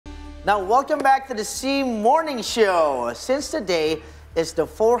Now, welcome back to the C Morning Show. Since today is the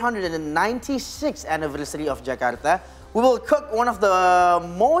 496th anniversary of Jakarta, we will cook one of the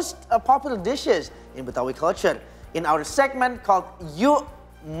most popular dishes in Betawi culture in our segment called You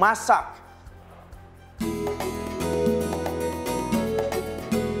Masak.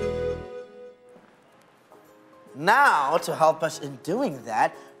 Now, to help us in doing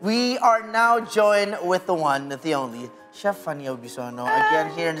that, we are now joined with the one, the only, Chef Vania Wibisono,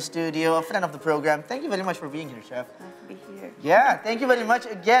 again here in the studio, a friend of the program. Thank you very much for being here, Chef. Nice to be here. Yeah, thank you very much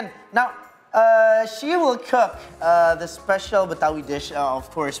again. Now, she will cook the special Betawi dish,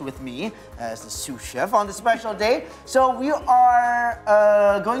 of course, with me as the sous chef on the special day. So we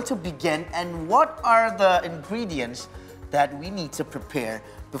are going to begin. And what are the ingredients that we need to prepare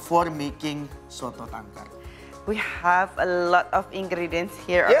before making Soto Tangkar? We have a lot of ingredients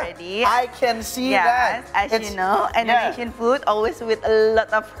here already. I can see that. As you know, Indonesian food always with a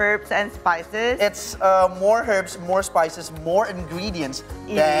lot of herbs and spices. It's more herbs, more spices, more ingredients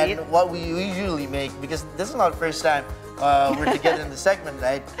than what we usually make, because this is not the first time we're together in the segment,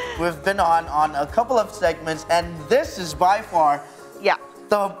 right? We've been on a couple of segments, and this is by far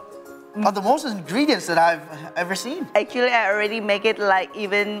the most ingredients that I've ever seen. Actually, I already make it like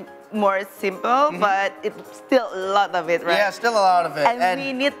even more simple, but it's still a lot of it, right? Yeah, still a lot of it. And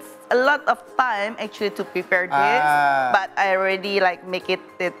we need a lot of time actually to prepare this, but I already like make it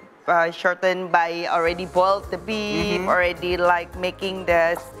shortened by already boiled the beef, already like making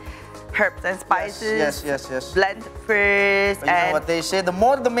the herbs and spices. Yes. Blend first. But you know what they say, the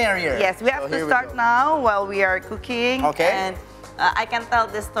more the merrier. Yes, we have to start now while we are cooking. Okay. And I can tell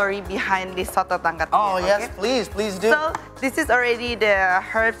the story behind this Soto Tangkar. Oh, yes, please do. So, this is already the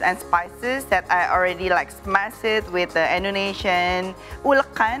herbs and spices that I already like smash it with the Indonesian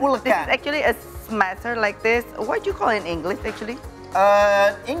ulekan. This is actually a smasher like this. What do you call it in English actually?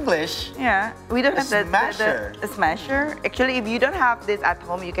 English? Yeah, we don't have smasher. the smasher. Actually, if you don't have this at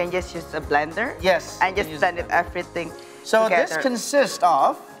home, you can just use a blender. Yes. And just blend it everything So together. this consists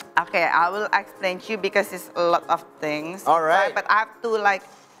of? Okay, I will explain to you because it's a lot of things. All right. But I have to like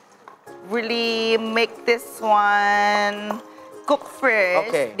really make this one cook first.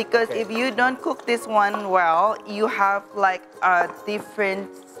 Okay. Because if you don't cook this one well, you have like a different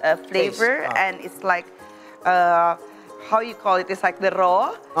flavor, and it's like how you call it? It's like the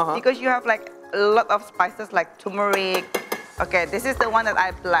raw because you have like a lot of spices like turmeric. Okay, this is the one that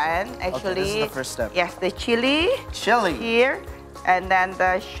I blend actually. Okay, this is the first step. Yes, the chili. Chili. Here. And then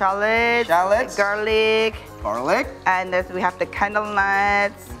the shallots, garlic, and then we have the candle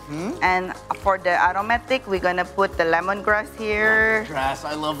nuts. And for the aromatic, we're gonna put the lemongrass here. Lemongrass,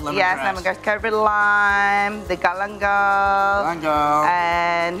 I love lemongrass. Yes, lemongrass, carrot lime, the galangal,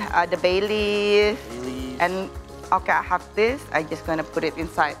 and the bay leaf. And okay, I have this. I'm just gonna put it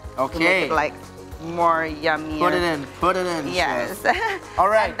inside to make it like more yummy. Put it in. Yes. All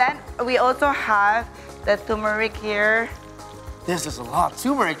right. And then we also have the turmeric here. This is a lot.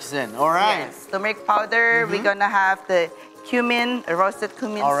 Turmeric's in. All right. Yes, turmeric powder. We're gonna have the cumin, roasted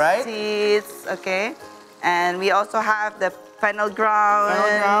cumin seeds. Okay, and we also have the fennel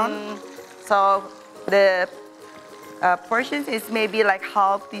ground. So the portions is maybe like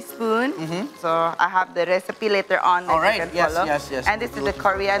half teaspoon. So I have the recipe later on that you can follow. Yes. And this is the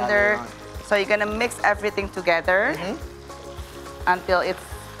coriander. So you're gonna mix everything together until it's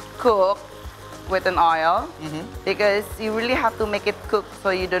cooked with an oil, because you really have to make it cook so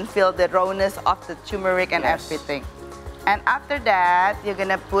you don't feel the rawness of the turmeric and everything. And after that, you're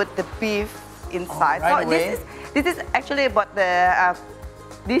gonna put the beef inside. So this is actually about the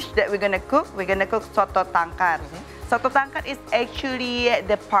dish that we're gonna cook. We're gonna cook Soto Tangkar. Soto Tangkar is actually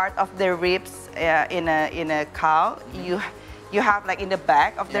the part of the ribs in a cow. You have like in the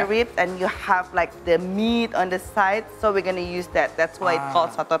back of the rib, and you have like the meat on the side. So we're gonna use that. That's why it's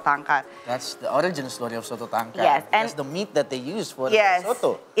called Soto Tangkar. That's the origin story of Soto Tangkar. Yes, and that's the meat that they use for the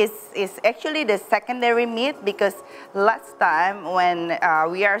soto. It's actually the secondary meat, because last time when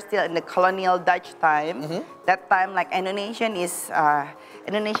we are still in the colonial Dutch time, that time like Indonesian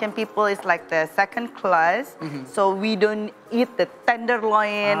people is like the second class, so we don't eat the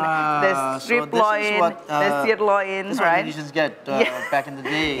tenderloin, the strip loin, the sirloin, this right? This is what Indonesians get back in the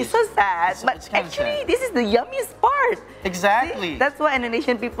day. It's so sad, but actually this is the yummiest part. Exactly. See? That's why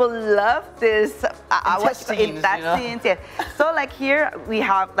Indonesian people love this intestines. Yes. So like here we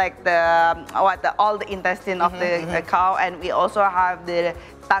have like all the intestine of the cow, and we also have the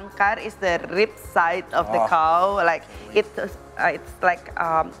tangkar is the rib side of the cow. Like it's like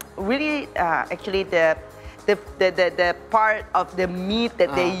really actually the part of the meat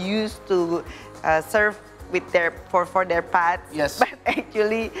that they use to serve with for their pets. Yes. But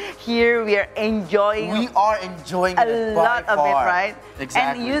actually, here we are enjoying. We are enjoying a it lot by of it, far. right?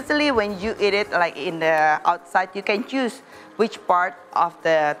 Exactly. And usually when you eat it like in the outside, you can choose which part of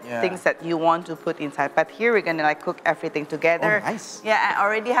the things that you want to put inside. But here we're gonna like cook everything together. Oh, nice. Yeah, I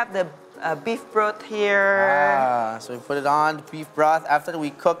already have the beef broth here. So we put it on beef broth after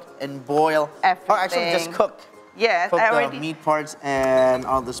we cook and boil. Everything. Or actually just cook. Yes, Cook I the already. meat parts and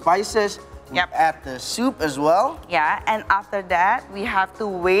all the spices. We Yep. add the soup as well. Yeah, and after that we have to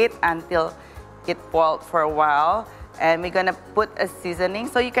wait until it boiled for a while, and we're gonna put a seasoning.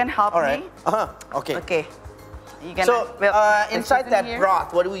 So you can help All right. me. Okay. Okay. You can So inside that here.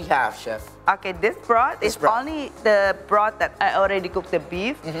 broth, what do we have, chef? Okay, this broth is broth. only the broth that I already cooked the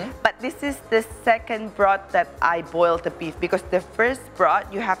beef, but this is the second broth that I boiled the beef, because the first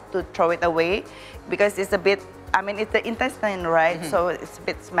broth you have to throw it away because it's a bit, I mean, it's the intestine, right? So it's a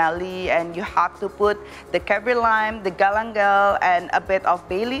bit smelly, and you have to put the curry lime, the galangal, and a bit of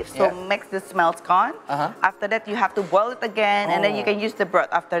bay leaf, so makes the smells gone. After that, you have to boil it again, and then you can use the broth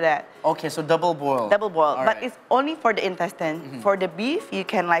after that. Okay, so double boil. Double boil, All but right. it's only for the intestine. For the beef, you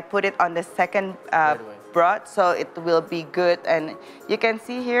can like put it on the second broth, so it will be good. And you can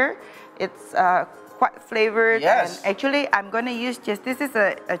see here, it's quite flavored. Yes. And actually, I'm gonna use just, this is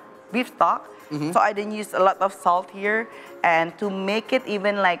a beef stock, so I didn't use a lot of salt here. And to make it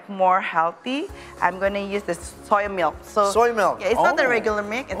even like more healthy, I'm gonna use the soy milk. So soy milk. Yeah, it's not the regular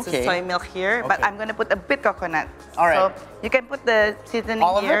milk, it's Okay. the soy milk here, but Okay. I'm gonna put a bit coconut. All right. So you can put the seasoning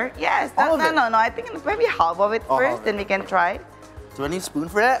All of here. it? Yes. All of it? No. I think maybe half of it Oh, first, half of then we can try. Do I need a spoon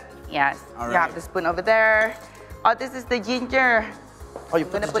for that? Yes. All You right. have the spoon over there. Oh, this is the ginger. Oh, you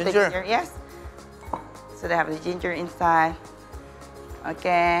I'm put gonna the put ginger? the ginger. Yes. So they have the ginger inside.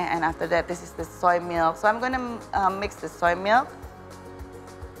 Okay, and after that, this is the soy milk. So I'm gonna mix the soy milk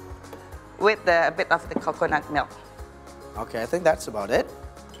with a bit of the coconut milk. Okay, I think that's about it.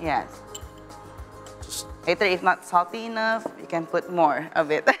 Yes. Just Later, if not salty enough, you can put more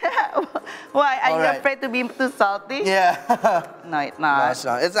of it. Why? Are All you right. afraid to be too salty? yeah. No, it's No, not. it's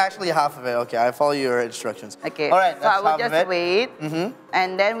not. It's actually half of it. Okay, I follow your instructions. Okay. All right, So that's I will half of just it. wait,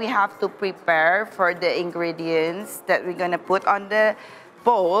 and then we have to prepare for the ingredients that we're gonna put on the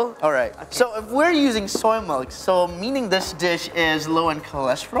bowl. All right. So if we're using soy milk, so meaning this dish is low in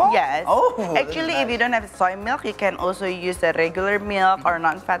cholesterol? Yes. Oh. this is Actually, if nice. you don't have soy milk, you can also use the regular milk or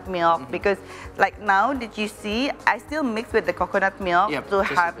non-fat milk, because like now that you see, I still mix with the coconut milk Yep, to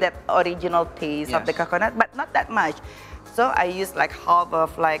just a have bit. that original taste of the Yes. coconut, but not that much. So I use like half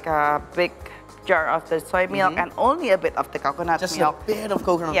of like a big jar of the soy milk and only a bit of the coconut Just milk. a bit of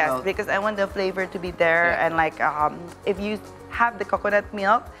coconut Yes, milk. because I want the flavor to be there, Yeah. and like if you have the coconut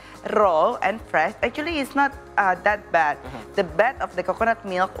milk raw and fresh, actually it's not that bad. The bad of the coconut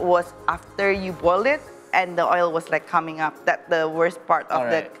milk was after you boil it and the oil was like coming up. That's the worst part of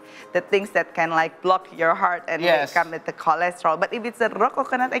Alright. the things that can like block your heart and Yes. come with the cholesterol. But if it's a raw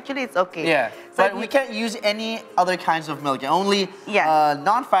coconut, actually it's okay. Yeah, So but we can't use any other kinds of milk. Only Yes.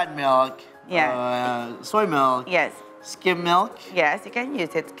 non-fat milk, Yeah. soy milk, Yes, skim milk, yes, you can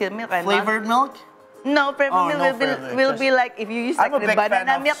use it. Skim milk and flavored milk. No, flavored Oh, milk no will, be, flavored, will just- be like if you use I'm like a the big fan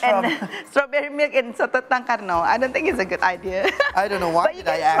banana of milk and strawberry milk and Soto Tangkar. No, I don't think it's a good idea. I don't know why But you did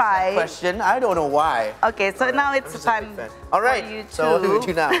I can ask try. that question. I don't know why. Okay, so now it's I'm just a big time fan. All right, for you so what do we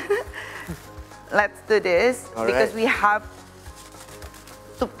do now? Let's do this All because right. we have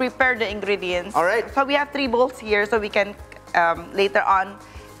to prepare the ingredients. All right. So we have 3 bowls here, so we can later on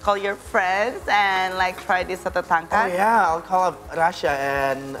call your friends and like try this Soto Oh Tangkar. yeah, I'll call up Rasha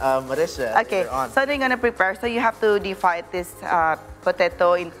and Marissa Okay, later on. so they're gonna prepare. So you have to divide this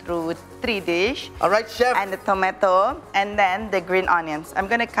potato into 3 dish. All right, chef. And the tomato, and then the green onions. I'm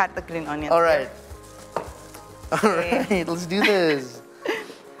gonna cut the green onions. All right. All right, let's do this.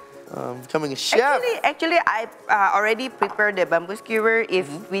 Becoming a chef. Actually, I already prepared the bamboo skewer. If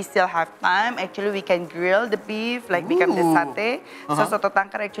we still have time, actually we can grill the beef, like become the Ooh. satay. So Soto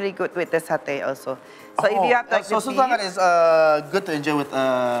Tangkar actually good with the satay also. So if you have like so the Sultangan beef, is good to enjoy with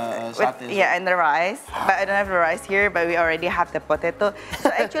with, satay. yeah, and the rice. But I don't have the rice here, but we already have the potato. So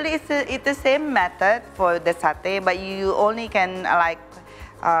actually, it's the same method for the satay, but you only can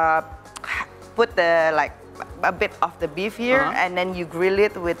put the a bit of the beef here, and then you grill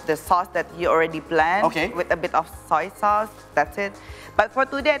it with the sauce that you already planned. Okay. With a bit of soy sauce. That's it. But for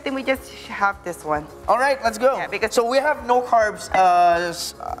today, I think we just have this one. All right, let's go. Yeah, because- so we have no carbs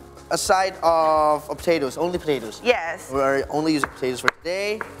aside of potatoes, only potatoes. Yes. We're only using potatoes for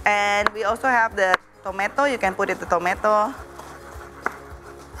today. And we also have the tomato. You can put it the tomato.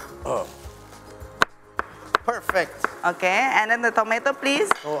 Oh. Perfect. Okay. And then the tomato, please.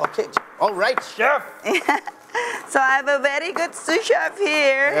 Oh, okay. All right, chef. So I have a very good sous chef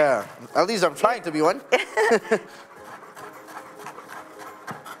here. Yeah, at least I'm trying to be one.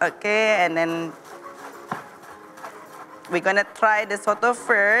 Okay, and then we're gonna try the soto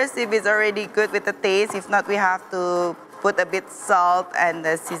first, if it's already good with the taste. If not, we have to put a bit salt and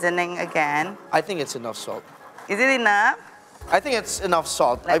the seasoning again. I think it's enough salt. Is it enough? I think it's enough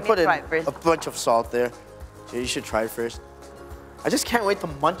salt. Let I me put in try it first. a bunch of salt there. So you should try it first. I just can't wait to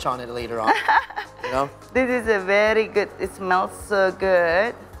munch on it later on. You know? This is a very good, it smells so good.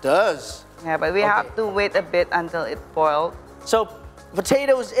 It does. Yeah, but we have to wait a bit until it boils. So,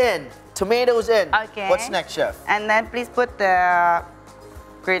 potatoes in, tomatoes in. Okay. What's next, chef? And then please put the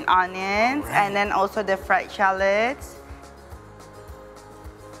green onions and then also the fried shallots.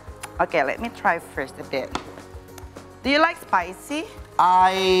 Okay, let me try first a bit. Do you like spicy?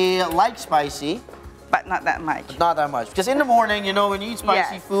 I like spicy, But not that much. but not that much. Because in the morning, you know, when you eat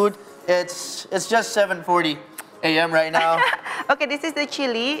spicy Yes. food, it's just 7:40 a.m. right now. Okay, this is the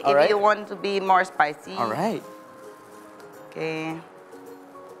chili All if right. you want to be more spicy. All right. Okay.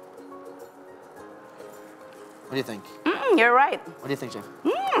 What do you think? You're right. What do you think, chef?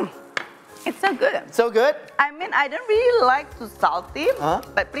 It's so good. So good? I mean, I don't really like too salty, Huh?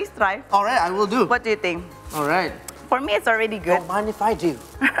 but please try. All right, I will do. What do you think? All right. For me, it's already good. Don't mind if I do.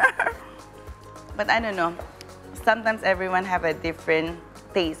 But I don't know. Sometimes everyone have a different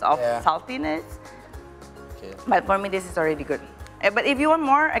taste of Yeah. saltiness. Okay. But for me, this is already good. But if you want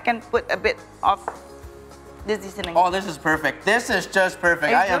more, I can put a bit of this seasoning. Oh, this is perfect. This is just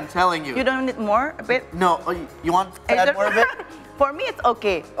perfect. Are I you am sure? telling you. You don't need more, a bit? No, oh, you want to I add don't- more of it? For me, it's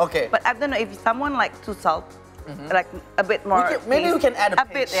okay. Okay. But I don't know if someone like too salt, like a bit more. Maybe we taste. can add a bit,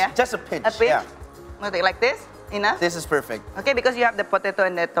 pinch. yeah. Just a pinch, A pinch. yeah. Okay, like this. Enough. This is perfect. Okay, because you have the potato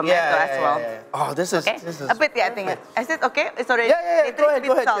and the tomato as well. Oh, this is Okay. this is A bit, yeah. I think. perfect. Is it okay? It's already. Yeah. It's Go a ahead,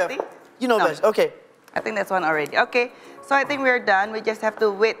 bit chef. salty. You know No. best. Okay. I think that's one already. Okay, so I think we're done. We just have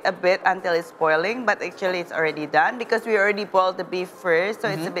to wait a bit until it's boiling, but actually it's already done because we already boiled the beef first, so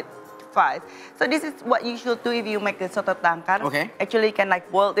it's a bit fast. So this is what you should do if you make the soto tangkar. Okay. Actually, you can like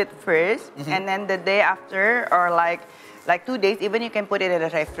boil it first, and then the day after or like 2 days, even you can put it in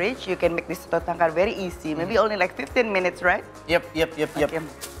the fridge. You can make this soto tangkar very easy. Maybe only like 15 minutes, right? Yep. Okay.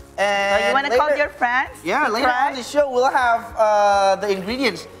 And So you want to call later- your friends? Yeah, to later try? on the show we'll have the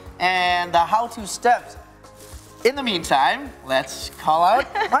ingredients and the how-to steps. In the meantime, let's call out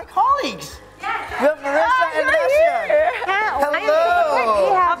my colleagues. We have Marissa and Nasia.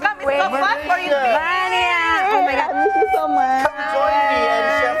 Hello. How come it's so fun for you to be Vania. Oh my God, I miss you so much. Come join me and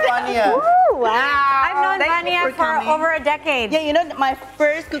Chef Vania. Wow. I've known Thank you Vania for for coming. over a decade. Yeah, you know, my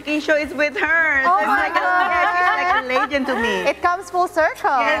first cooking show is with her. So Oh it's my like, she's like a legend to me. It comes full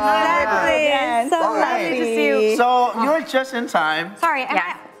circle. Exactly. Yes. So All lovely to right. see you. So you're just in time. Sorry,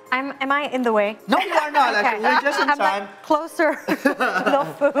 am I in the way? No, you are not. Actually, you're just in I'm time. like closer to the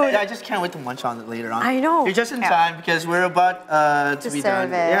food. Yeah, I just can't wait to munch on it later on. I know. You're just in time because we're about to be done.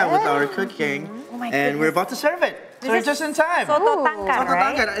 serve it. Yeah, with our cooking. Oh my and we're about to serve it. So you're is just in time. Soto tangkar, Soto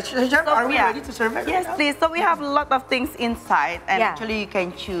right? tangkar. Chef, are we ready to serve it? Yes, right now? please. So we have a lot of things inside, and Yeah. actually you can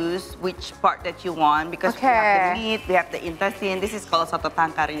choose which part that you want because we have the Okay. meat, we have the intestine. This is called soto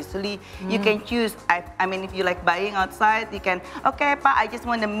tangkar. Usually, you can choose. I mean, if you like buying outside, you can. Okay, pa, I just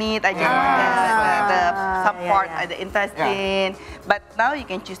want the meat. I just want the some part, the intestine. But now you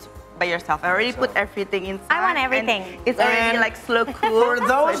can choose by yourself. I already put everything inside. I want and everything. It's already And like slow cook. For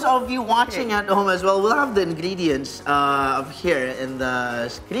those of you watching at home as well, we'll have the ingredients up here in the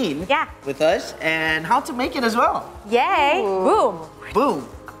screen Yeah. with us and how to make it as well. Yay. Boom. Boom.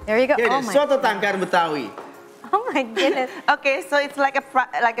 There you go. Here it Oh is, my, Soto Tangkar Betawi. oh my goodness. Okay, so it's like a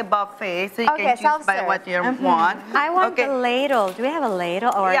buffet, so you Okay, can choose by self-serve. what you want. I want Okay. the ladle. Do we have a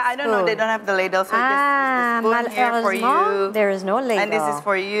ladle or Yeah, a I don't know. They spoon? don't have the ladle, so Ah, just the spoon here for you. there is no ladle. And this is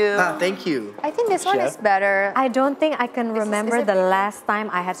for you. Thank you. I think this one Chef. is better. I don't think I can remember is it the last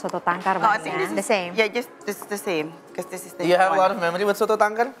time I had soto tangkar. No, I think this is The same. Yeah, just this is the same because this is the Do you have a one. lot of memory with Soto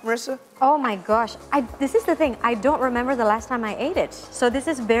Tangkar, Marissa? Oh my gosh. This is the thing. I don't remember the last time I ate it. So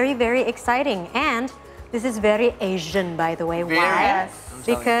this is very, very exciting. And this is very Asian, by the way. Very. Why? Yes.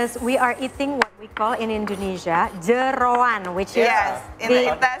 Because we are eating what we call in Indonesia jeroan, which is Yes, in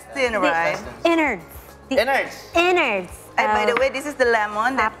the intestine, right? innards. The Innards. innards. And by the way, this is the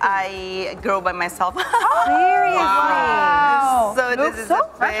lemon that I grow by myself. Seriously. So Looks this is so a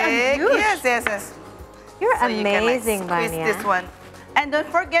fresh and big. huge. Yes. You're So you can, like, amazing, squeeze Vania. this one. And don't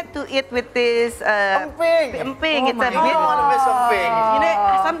forget to eat with this Emping. emping. It's a You bean. don't want to miss emping. You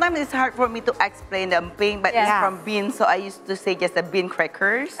know, sometimes it's hard for me to explain the emping, but it's Yeah. from beans, so I used to say just the bean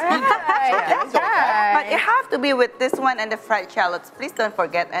crackers. That's right. But it have to be with this one and the fried shallots. Please don't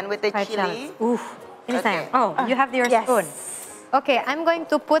forget. And with the Fried chili. shallots. Oof. Anytime. Okay. Oh, you have your Yes. spoon. Okay, I'm going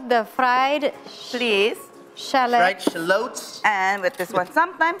to put the fried Please. shallot. Fried shallots. And with this one,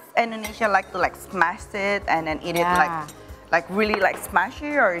 sometimes Indonesia like to like smash it and then eat Yeah. it like really like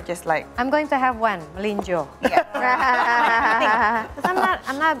smashy or just like I'm going to have one, melinjo. yeah. 'Cause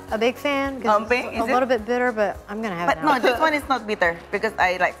I'm not a big fan. 'Cause Emping, it's is a little bit bitter, but I'm gonna have But it. no, now. this one is not bitter because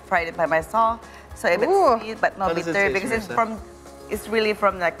I like fried it by myself, so a bit Ooh. sweet but not How does it bitter taste, because Marissa? it's really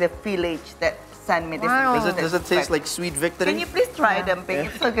from like the village that sent me this. Wow. Does it taste like sweet victory? Can you please try the emping?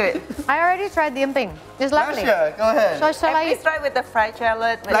 It's so good. I already tried the emping. It's lovely. Rasha, go ahead. So shall And I? please try with the fried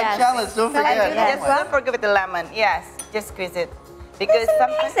shallot. with- Fried Yes. shallots, don't Shall I forget. do that? Just don't forget with the lemon. Yes, just squeeze it. Because That's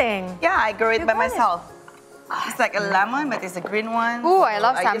sometimes- amazing. Yeah, I grow it You by got it. myself. It's like a lemon, but it's a green one. Ooh, I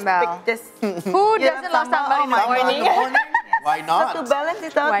love just sambal. pick this. Who You doesn't love sambal? sambal Oh in the my Sambal in morning? the morning? Why So not? to balance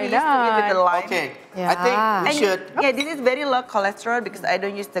it out, Why we used to eat with the lime. Okay, I Yeah. think we And should. yeah, this is very low cholesterol because I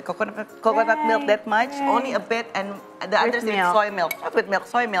don't use the coconut milk that much, only a bit, and the others is milk. soy milk. Not with milk,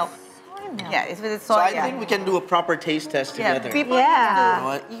 soy milk. Yeah, it's with So soy. I think we can do a proper taste test Yeah, together. people,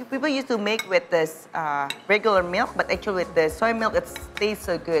 Yeah. people used to make with this regular milk, but actually with the soy milk, it tastes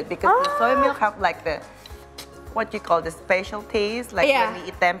so good because the soy milk have like the what you call the special taste, like Yeah. when we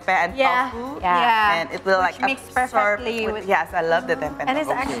eat tempeh and Yeah. tofu, Yeah. and it will like Which mix absorb perfectly with- with- Yes, I love the tempeh. And it's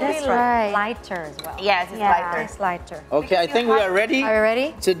tofu. actually That's right. lighter as well. Yes, it's Yeah. lighter. It's lighter. Okay, I think we are ready Are you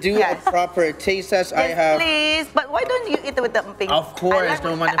ready? to do Yes. a proper taste test. I Yes, have. please. But why don't you eat it with the emping? Of course, I like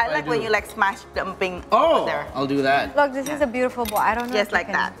don't when, mind if I I like when do. you like smash the emping Oh, over there. I'll do that. Look, this is a beautiful bowl. I don't know Just if you like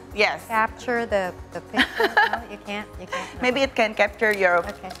can that. Yes. capture the picture. No, you can't. You can't. No. Maybe it can capture your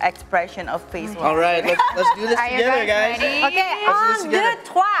Okay. expression of face. All right, let's do this Are you together, guys guys. ready? Okay, Let's do this un, together. deux,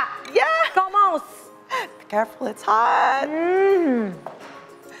 trois. Yeah. Commence. Be careful, it's hot.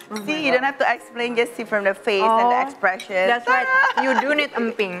 See, you don't have to explain, just see from the face and the Oh, expression. That's right. You do need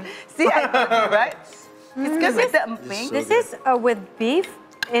emping. See, I told you, right? It's good with the emping. so This is with beef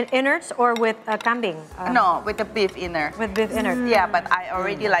innards or with kambing? No, with the beef inner. With beef innards. Yeah, but I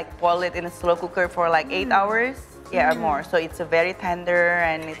already like boil it in a slow cooker for like 8 hours. Yeah, or more. So it's a very tender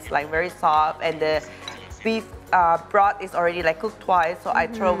and it's like very soft. And the beef broth is already like cooked twice. So I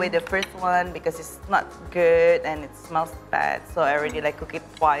throw away the first one because it's not good and it smells bad. So I already like cook it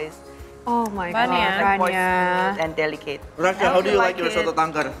twice. Oh my Vania. God, Like more Vania. smooth and delicate. Rasha, how do you like your it? soto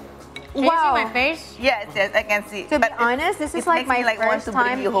tangkar? Can you see Wow. my face? Yes, yes, I can see. To be But it- honest, this is it like makes me, my want first to bring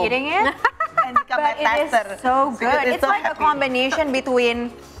time you home. eating it. And become But my it is tester. so Because good. It's so like a happy. combination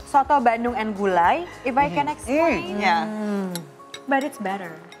between soto Bandung and gulai, if I can explain. Yeah. But it's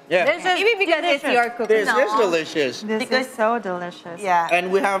better. Yeah. This is Maybe because it's delicious. your cooking. This is delicious. This Because- is so delicious. Yeah. And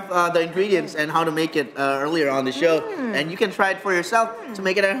we have the ingredients and how to make it earlier on the show. And you can try it for yourself to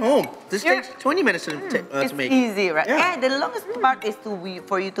make it at home. This You're- takes 20 minutes to It's make. easy, right? Yeah. And the longest part is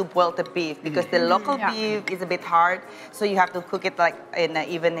for you to boil the beef because the local beef is a bit hard. So you have to cook it like in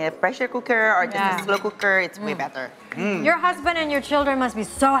even a pressure cooker or just Yeah. a slow cooker. It's way better. Your husband and your children must be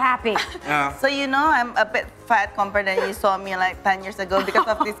so happy. Yeah. So you know I'm a bit fat compared than you saw me like 10 years ago because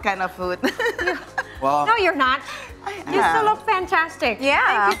of this kind of food. Well, No, you're not. You am. still look fantastic. Yeah.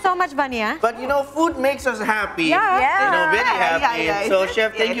 Thank you so much, Vania. but you know, food makes us happy. Yeah. You know, very Yeah, happy. yeah, yeah. So,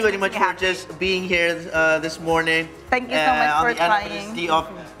 Chef, Yeah, thank you it very makes much me for happy. just being here this morning. Thank you so much on for the University of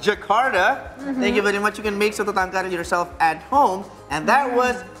Jakarta. Thank you very much. You can make soto tangkar yourself at home. And that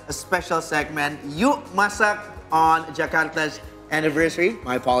was a special segment, Yuk Masak on Jakarta's anniversary.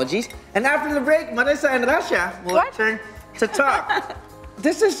 My apologies. And after the break, Marissa and Rasha will return to talk.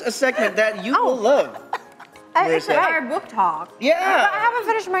 This is a segment that you will love. It's Marissa. our book talk. I Yeah. haven't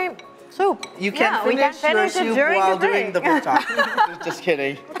finished my soup. You can Yeah, we can finish your finish it soup during while the doing break. the book talk. Just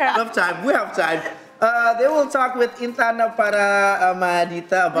kidding. Enough time. We have time. They will talk with Intana para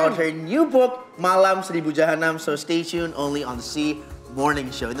Madita about her new book, Malam Seribu Jahanam. So stay tuned only on the C Morning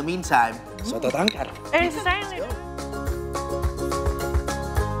Show. In the meantime, Soto Tangkar. It's silent.